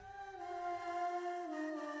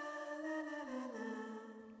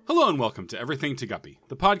Hello and welcome to Everything to Guppy,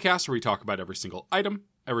 the podcast where we talk about every single item,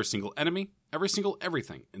 every single enemy, every single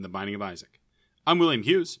everything in the Binding of Isaac. I'm William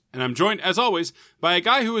Hughes, and I'm joined, as always, by a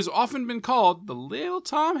guy who has often been called the Little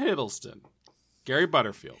Tom Hiddleston, Gary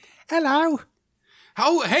Butterfield. Hello.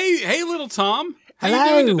 Hey, Little Tom. How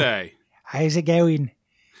Hello. you doing today? How's it going?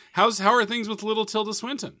 How are things with little Tilda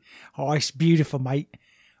Swinton? Oh, it's beautiful, mate.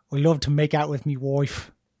 I love to make out with me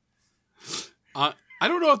wife. I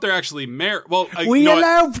don't know if they're actually married. Well, We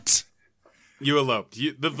eloped. You eloped.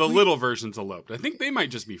 The little version's eloped. I think they might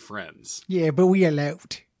just be friends. Yeah, but we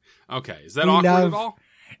eloped. Okay, is that We awkward love- at all?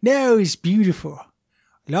 No, it's beautiful.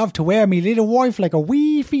 Love to wear me little wife like a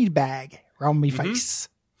wee feed bag around me face.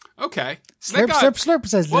 Okay. Slurp, slurp, slurp,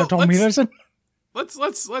 says Well, little Tom Hiddleston.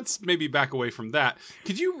 Let's maybe back away from that.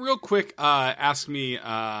 Could you real quick ask me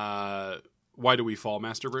why do we fall,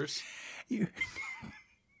 Master Bruce?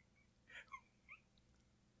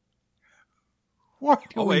 Why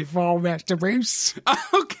do we wait. fall, Master Bruce?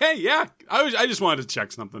 Okay, yeah. I just wanted to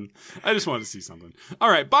check something. I just wanted to see something. All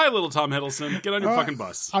right, bye, little Tom Hiddleston. Get on your fucking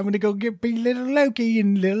bus. I'm going to go get me little Loki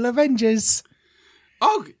and little Avengers.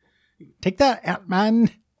 Oh, Take that,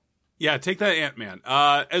 Ant-Man. yeah. Take that, Ant-Man.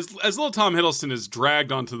 As little Tom Hiddleston is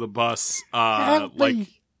dragged onto the bus, Help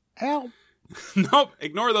me. Help. nope.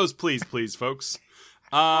 Ignore those, please, folks.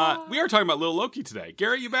 We are talking about little Loki today.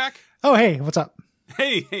 Gary, you back? Oh, hey, what's up?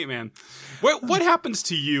 Hey, man. What happens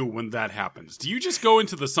to you when that happens? Do you just go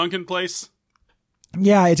into the sunken place?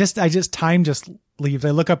 Yeah, time just leaves.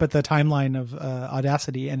 I look up at the timeline of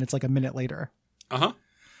Audacity, and it's like a minute later. Uh-huh.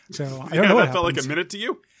 So I Yeah, don't know what that felt like happens. a minute to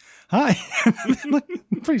you. Hi.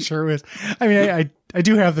 I'm pretty sure it was. I mean, I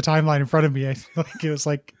do have the timeline in front of me. I feel like it was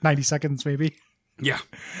like 90 seconds, maybe. Yeah.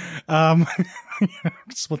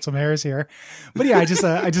 Split some hairs here, but yeah, I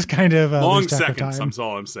just kind of Long lose track seconds, of time. that's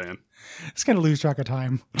all I'm saying. Just kind of lose track of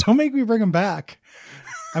time. Don't make me bring him back.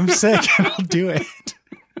 I'm sick, and I'll do it.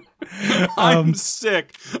 I'm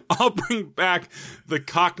sick. I'll bring back the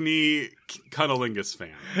Cockney Cunnilingus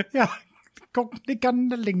fan. Yeah. Cockney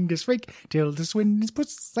cunnilingus freak till the swing is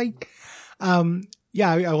pussy. Yeah,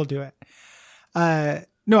 I will do it.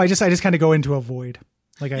 No, I just kind of go into a void.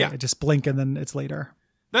 Like I just blink and then it's later.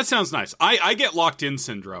 That sounds nice. I get locked in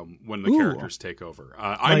syndrome when the Ooh. characters take over.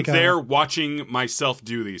 I'm Like, there watching myself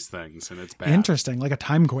do these things, and it's bad. Interesting, like a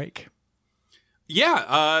time quake.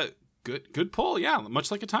 Yeah, good pull. Yeah,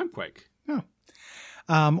 much like a timequake.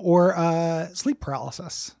 Or sleep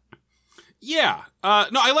paralysis. Yeah.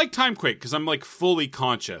 No, I like timequake because I'm like fully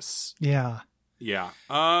conscious. Yeah. Yeah.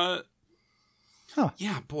 Huh.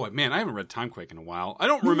 Yeah, boy, man, I haven't read timequake in a while. I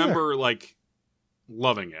don't Me neither. remember like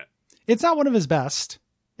loving it. It's not one of his best.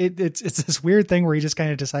 It's this weird thing where he just kind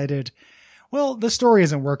of decided, well, the story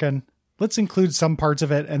isn't working. Let's include some parts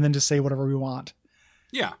of it and then just say whatever we want.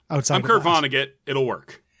 Yeah. Outside I'm of Kurt that. Vonnegut. It'll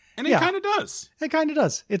work. And it Yeah. kind of does. It kind of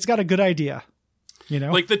does. It's got a good idea. You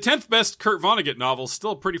know? Like the 10th best Kurt Vonnegut novel is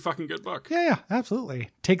still a pretty fucking good book. Yeah, absolutely.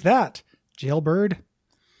 Take that, Jailbird.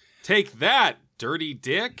 Take that, Dirty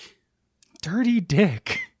Dick. Dirty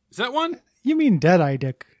Dick. Is that one? You mean Deadeye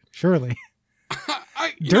Dick, surely.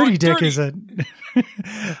 You know Dirty what? Dick is a...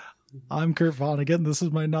 I'm Kurt Vonnegut, and this is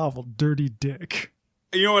my novel, Dirty Dick.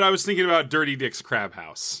 You know what? I was thinking about Dirty Dick's Crab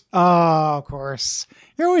House. Oh, of course.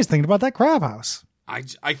 You're always thinking about that crab house. I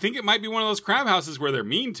think it might be one of those crab houses where they're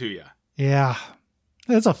mean to you. Yeah.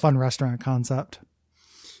 That's a fun restaurant concept.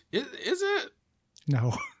 Is it?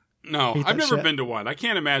 No. No, Hate I've that never shit. been to one. I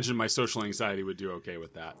can't imagine my social anxiety would do okay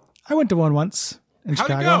with that. I went to one once in How'd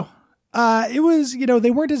it Chicago. It was,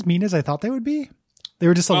 they weren't as mean as I thought they would be. They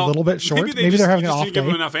were just a Well, little bit short. Maybe Maybe they're having an just off didn't give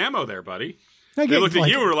them day. enough ammo there, buddy. I They get, looked at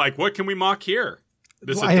like, you and were like, what can we mock here?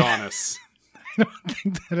 This Well, Adonis.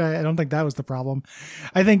 I don't think that was the problem.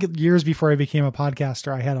 I think years before I became a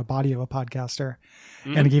podcaster, I had a body of a podcaster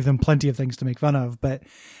and I gave them plenty of things to make fun of, but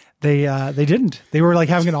they didn't. They were like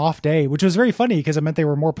having an off day, which was very funny because it meant they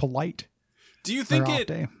were more polite. Do you for think their off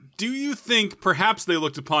day. Do you think perhaps they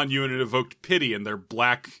looked upon you and it evoked pity in their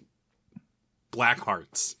black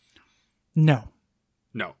hearts? No.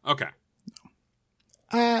 No. Okay.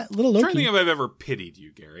 Little I'm trying to Loki. think if I've ever pitied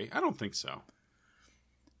you, Gary. I don't think so.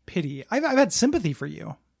 Pity. I've had sympathy for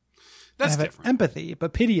you. That's I've had different. empathy,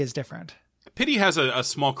 but pity is different. Pity has a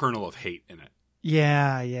small kernel of hate in it.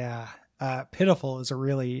 Yeah. Pitiful is a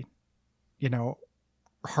really,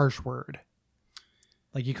 harsh word.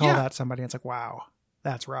 Like you call that somebody, and it's like, wow,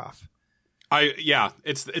 that's rough.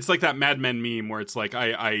 It's like that Mad Men meme where it's like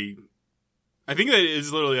I think that it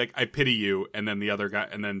is literally like I pity you, and then the other guy,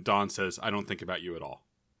 and then Don says I don't think about you at all.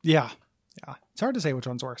 Yeah. It's hard to say which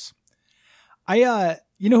one's worse.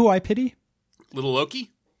 You know who I pity? Little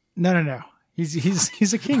Loki. No.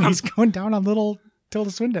 He's a king. He's going down on little Tilda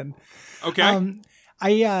Swinton. Okay.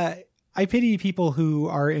 I pity people who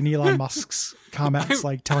are in Elon Musk's comments,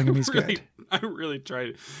 like telling him he's good. I really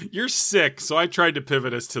tried. You're sick, so I tried to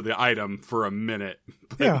pivot us to the item for a minute.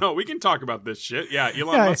 But no, we can talk about this shit. Yeah,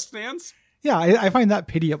 Elon Musk stands? Yeah, I find that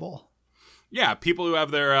pitiable. Yeah, people who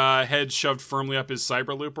have their heads shoved firmly up his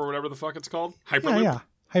Cyberloop or whatever the fuck it's called. Hyperloop? Yeah,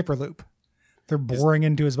 Hyperloop. They're boring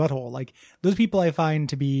into his butthole. Like, those people I find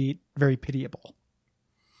to be very pitiable.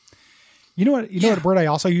 You know what word I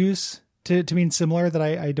also use to mean similar that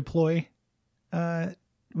I deploy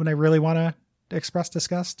when I really want to express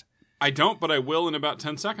disgust? I don't, but I will in about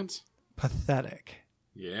 10 seconds. Pathetic.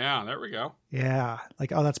 Yeah, there we go. Yeah,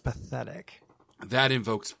 like, oh, that's pathetic. That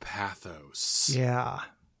invokes pathos. Yeah.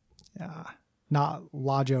 Not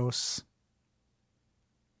logos.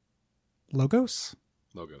 Logos.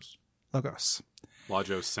 Logos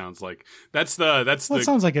sounds like that's the it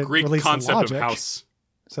sounds like Greek concept of house.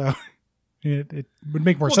 So it would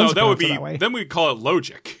make more sense. No, that would be that way. Then we'd call it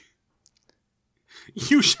logic.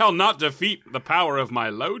 You shall not defeat the power of my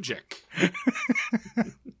logic.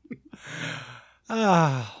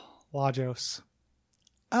 Logos.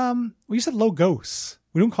 We said logos.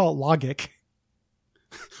 We don't call it logic.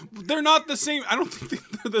 They're not the same. I don't think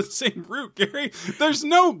they're the same root, Gary. There's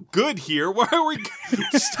no good here. Why are we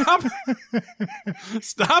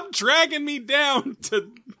stop dragging me down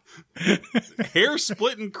to Hair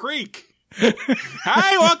Splitting Creek?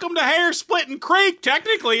 Hi, welcome to Hair Splitting Creek.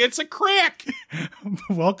 Technically, it's a creek.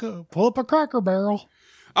 Welcome. Pull up a Cracker Barrel.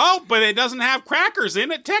 Oh, but it doesn't have crackers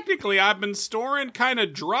in it. Technically, I've been storing kind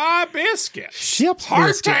of dry biscuits. Ship's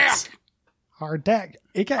biscuits. Hardtack.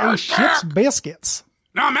 AKA ship's biscuits.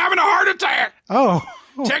 No, I'm having a heart attack. Oh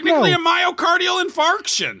technically no. a myocardial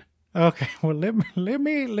infarction. Okay, well let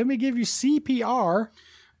me give you CPR.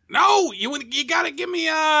 No, you got to give me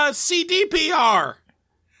a CDPR.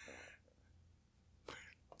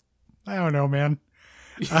 I don't know, man.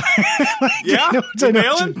 Yeah, we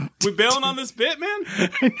bailing on this bit,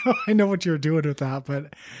 man. I know what you're doing with that,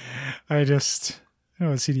 but I don't know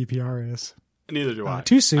what CDPR is. Neither do I.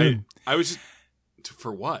 Too soon. I was just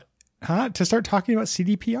for what? Huh? To start talking about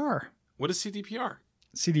CDPR. What is CDPR?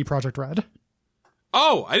 CD Projekt Red.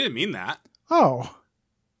 Oh, I didn't mean that. Oh,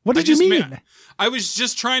 what did you mean? I was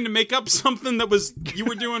just trying to make up something that you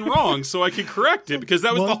were doing wrong, so I could correct it because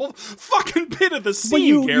that was the whole fucking bit of the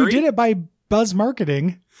scene. Gary. You did it by buzz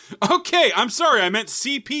marketing. Okay, I'm sorry. I meant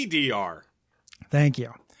CPDR. Thank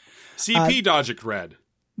you. CP Projekt Red.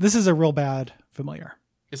 This is a real bad familiar.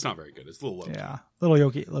 It's not very good. It's a little Loki. Yeah,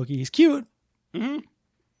 little Loki. He's cute. Mm-hmm.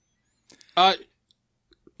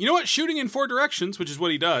 You know what? Shooting in 4 directions, which is what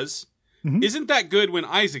he does, isn't that good when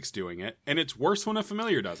Isaac's doing it, and it's worse when a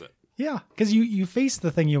familiar does it. Yeah, because you face the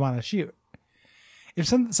thing you want to shoot. If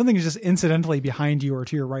something is just incidentally behind you or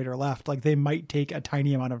to your right or left, like they might take a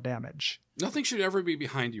tiny amount of damage. Nothing should ever be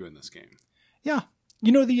behind you in this game. Yeah.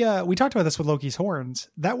 You know, we talked about this with Loki's horns.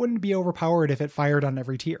 That wouldn't be overpowered if it fired on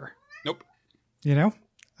every tier. Nope. You know?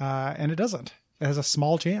 And it doesn't. It has a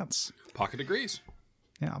small chance. Pocket agrees.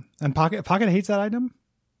 Yeah. And Pocket hates that item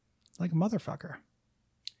like a motherfucker.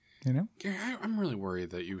 You know? Gary, I'm really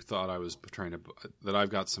worried that you thought I was that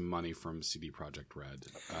I've got some money from CD Projekt Red.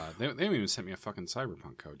 They haven't even sent me a fucking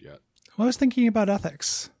Cyberpunk code yet. Well, I was thinking about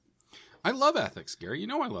ethics. I love ethics, Gary. You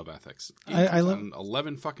know I love ethics. I love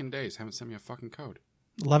 11 fucking days. Haven't sent me a fucking code.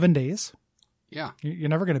 11 days? Yeah. You're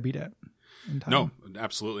never going to beat it in time. No,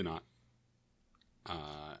 absolutely not.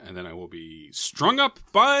 And then I will be strung up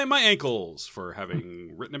by my ankles for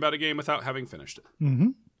having written about a game without having finished it. Mm-hmm.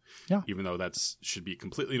 Yeah. Even though should be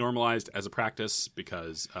completely normalized as a practice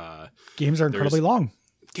because games are incredibly long.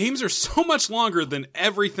 Games are so much longer than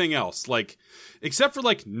everything else, like except for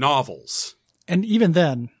like novels. And even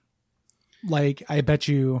then, like I bet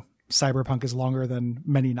you Cyberpunk is longer than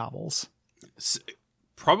many novels.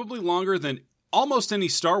 Probably longer than almost any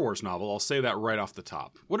Star Wars novel. I'll say that right off the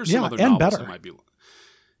top. What are some other and novels better. that might be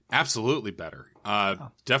absolutely better?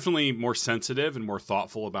 Definitely more sensitive and more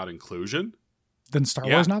thoughtful about inclusion than Star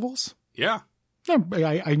Wars novels. Yeah, I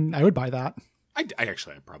would buy that. I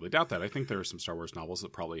probably doubt that. I think there are some Star Wars novels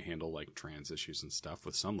that probably handle like trans issues and stuff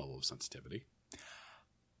with some level of sensitivity.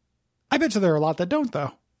 I bet you there are a lot that don't,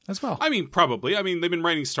 though, as well. I mean, probably. I mean, they've been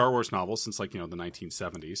writing Star Wars novels since like the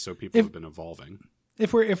 1970s, so people have been evolving.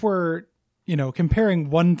 If we're comparing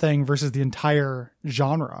one thing versus the entire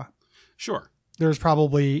genre, sure, there's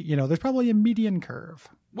probably a median curve.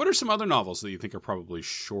 What are some other novels that you think are probably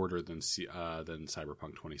shorter than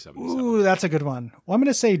Cyberpunk 2077? Ooh, that's a good one. Well, I'm going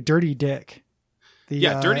to say Dirty Dick.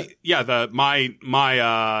 My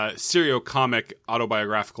serial comic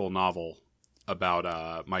autobiographical novel about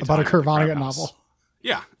a Kurt Vonnegut novel.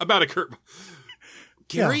 Yeah, about a Kurt.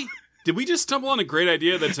 Gary, did we just stumble on a great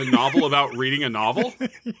idea that's a novel about reading a novel?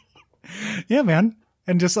 Yeah, man.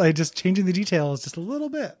 And just changing the details just a little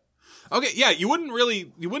bit. Okay, yeah, you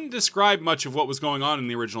wouldn't describe much of what was going on in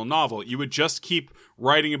the original novel. You would just keep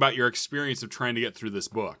writing about your experience of trying to get through this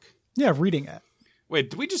book. Yeah, reading it. Wait,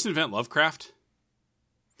 did we just invent Lovecraft?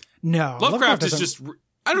 No. Lovecraft is just,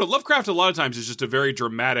 I don't know, Lovecraft a lot of times is just a very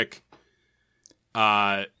dramatic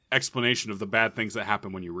explanation of the bad things that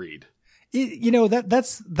happen when you read.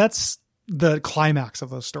 That's the climax of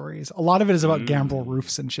those stories. A lot of it is about gambrel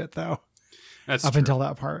roofs and shit, though. That's up true. Until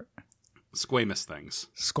that part. Squamous things.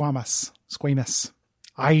 Squamous.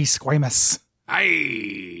 Aye, squamous.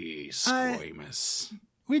 Aye, squamous.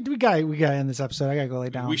 We gotta end this episode. I gotta go lay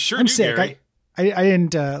down. We sure I'm do, sick. Gary. I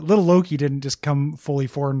didn't. Little Loki didn't just come fully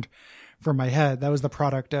formed from my head. That was the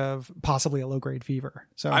product of possibly a low grade fever.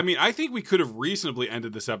 So I mean, I think we could have reasonably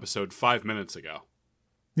ended this episode 5 minutes ago.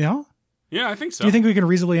 Yeah. Yeah, I think so. Do you think we can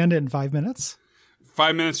reasonably end it in 5 minutes?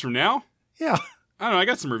 5 minutes from now? Yeah. I don't know. I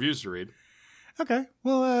got some reviews to read. Okay.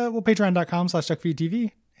 Well,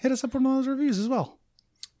 patreon.com/duckfeedtv. Hit us up on those reviews as well.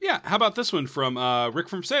 Yeah. How about this one from Rick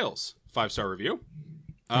from Sales? 5-star review.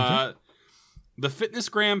 The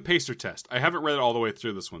Fitnessgram Pacer Test. I haven't read it all the way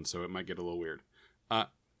through this one, so it might get a little weird.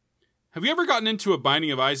 Have you ever gotten into a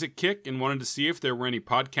Binding of Isaac kick and wanted to see if there were any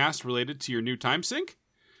podcasts related to your new time sync?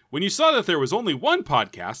 When you saw that there was only one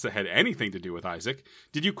podcast that had anything to do with Isaac,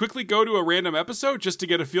 did you quickly go to a random episode just to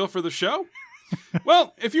get a feel for the show?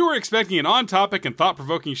 Well, if you were expecting an on-topic and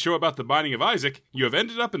thought-provoking show about the Binding of Isaac, you have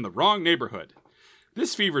ended up in the wrong neighborhood.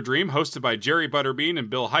 This fever dream, hosted by Jerry Butterbean and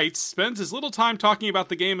Bill Heitz, spends as little time talking about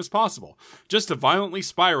the game as possible, just to violently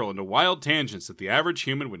spiral into wild tangents that the average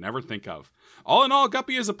human would never think of. All in all,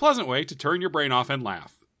 Guppy is a pleasant way to turn your brain off and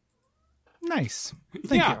laugh. Nice.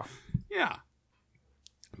 Thank you. Yeah.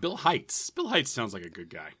 Bill Heitz. Bill Heitz sounds like a good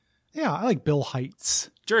guy. Yeah, I like Bill Heitz.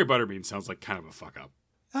 Jerry Butterbean sounds like kind of a fuck-up.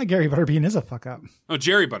 Gary Butterbean is a fuck-up. Oh,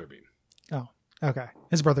 Jerry Butterbean. Oh, okay.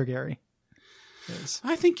 His brother Gary is.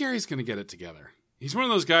 I think Gary's going to get it together. He's one of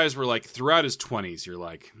those guys where, like, throughout his 20s, you're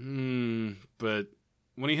like, but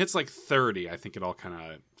when he hits, like, 30, I think it all kind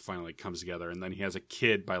of finally comes together. And then he has a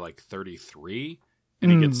kid by, like, 33,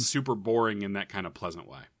 and he gets super boring in that kind of pleasant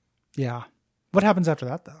way. Yeah. What happens after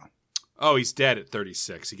that, though? Oh, he's dead at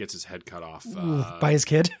 36. He gets his head cut off. By his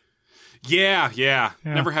kid? Yeah.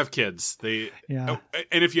 Never have kids. And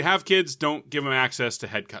if you have kids, don't give them access to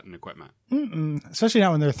head cutting equipment. Especially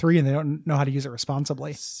not when they're 3 and they don't know how to use it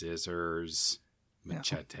responsibly. Scissors,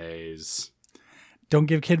 machetes. Don't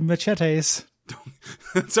give kid machetes.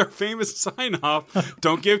 That's our famous sign-off.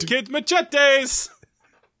 Don't give kids machetes.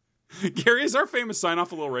 Gary, is our famous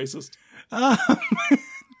sign-off a little racist? I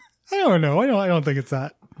don't know. I don't think it's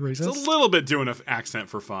that racist. It's a little bit doing an accent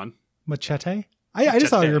for fun. Machete? I just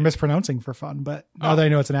thought you were mispronouncing for fun, but now that I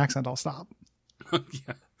know it's an accent, I'll stop.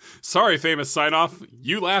 Yeah. Sorry, famous sign-off.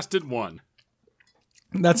 You lasted one.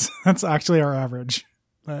 That's actually our average.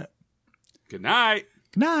 But good night.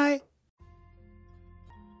 Good night.